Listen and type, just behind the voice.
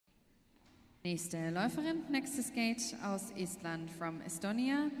Nächste Läuferin, nächstes Skate aus Estland from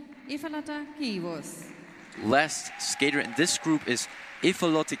Estonia, Eva-Lotta Kiibus. Last skater in this group is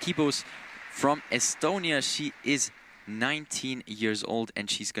Eva-Lotta Kiibus from Estonia. She is 19 years old and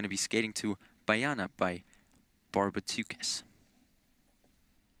she's going to be skating to Bajana by Barbatukes.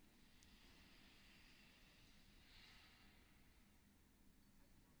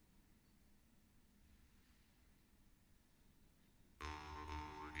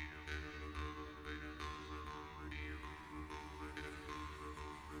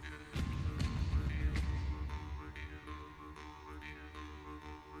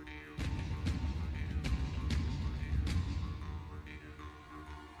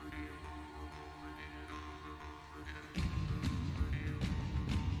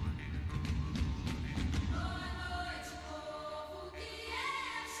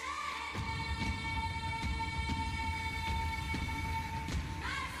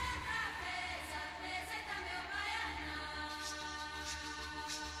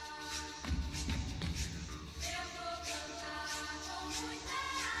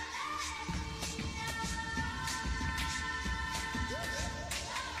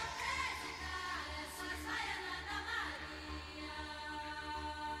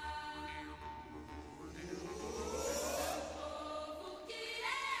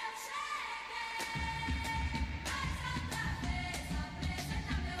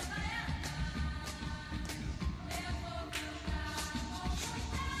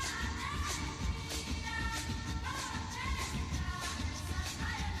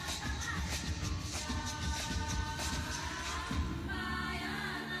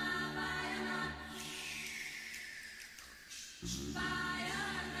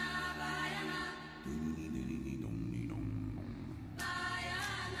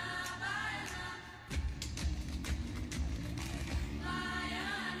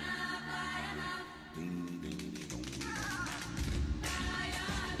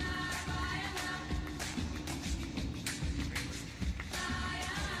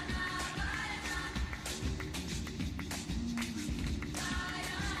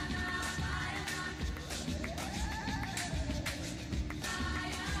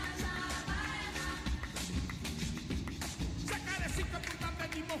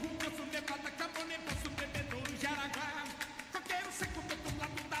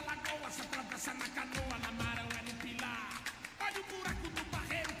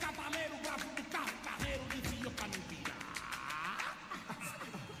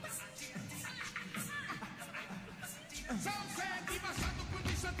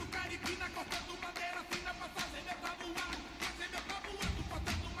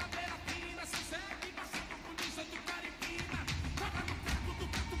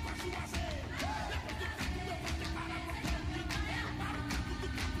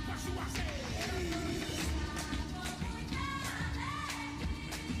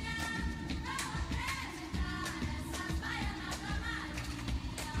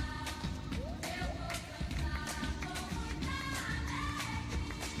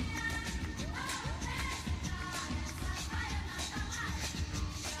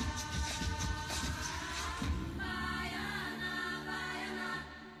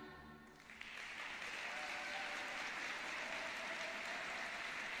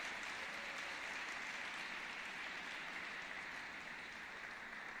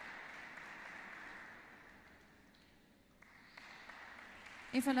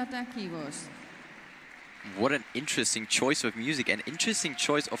 Eva-Lotta Kiibus. What an interesting choice of music, an interesting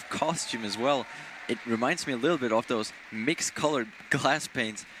choice of costume as well. It reminds me a little bit of those mixed colored glass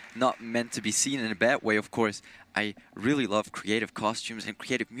paints, not meant to be seen in a bad way, of course. I really love creative costumes and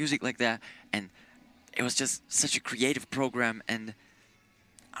creative music like that, and it was just such a creative program, and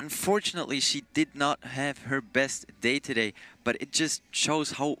unfortunately she did not have her best day today, but it just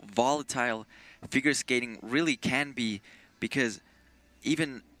shows how volatile figure skating really can be, because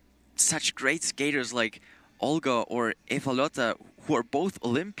even such great skaters like Olga or Eva-Lotta, who are both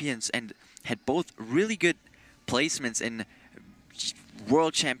Olympians and had both really good placements in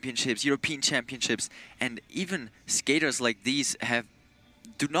world championships, European championships, and even skaters like these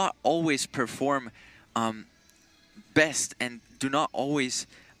do not always perform best and are not always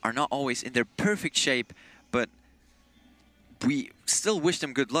in their perfect shape, but we still wish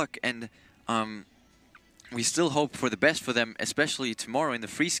them good luck, and we still hope for the best for them, especially tomorrow in the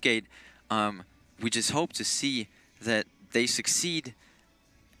free skate. We just hope to see that they succeed,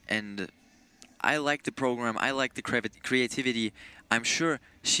 and I like the program, I like the creativity. I'm sure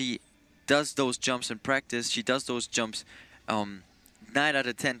she does those jumps in practice, she does those jumps 9 out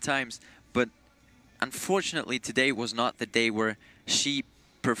of 10 times, but unfortunately today was not the day where she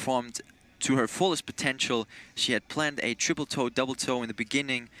performed to her fullest potential. She had planned a triple toe, double toe in the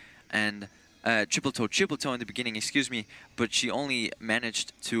beginning, and triple toe in the beginning, excuse me, but she only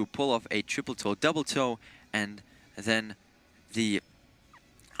managed to pull off a triple toe, double toe, and then the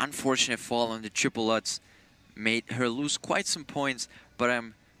unfortunate fall on the triple Lutz made her lose quite some points, but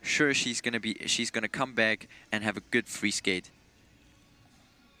I'm sure she's gonna come back and have a good free skate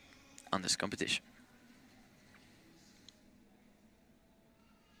on this competition.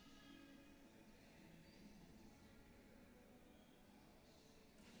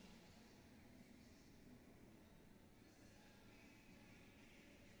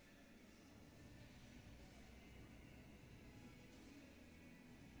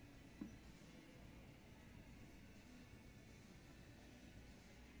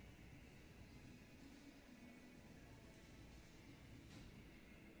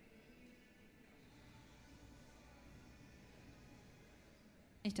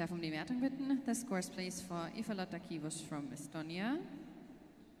 Ich darf die Wertung bitten. The scores please for Eva-Lotta Kiibus from Estonia.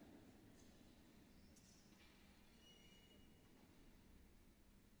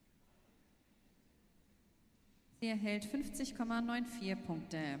 Sie erhält 50,94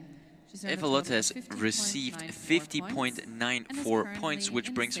 Punkte. Eva-Lotta has received 50.94 points,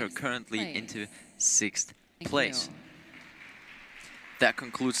 which brings her currently into 6th place. That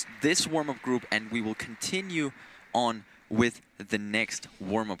concludes this warm-up group, and we will continue on with the next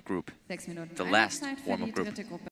warm-up group, the last warm-up group.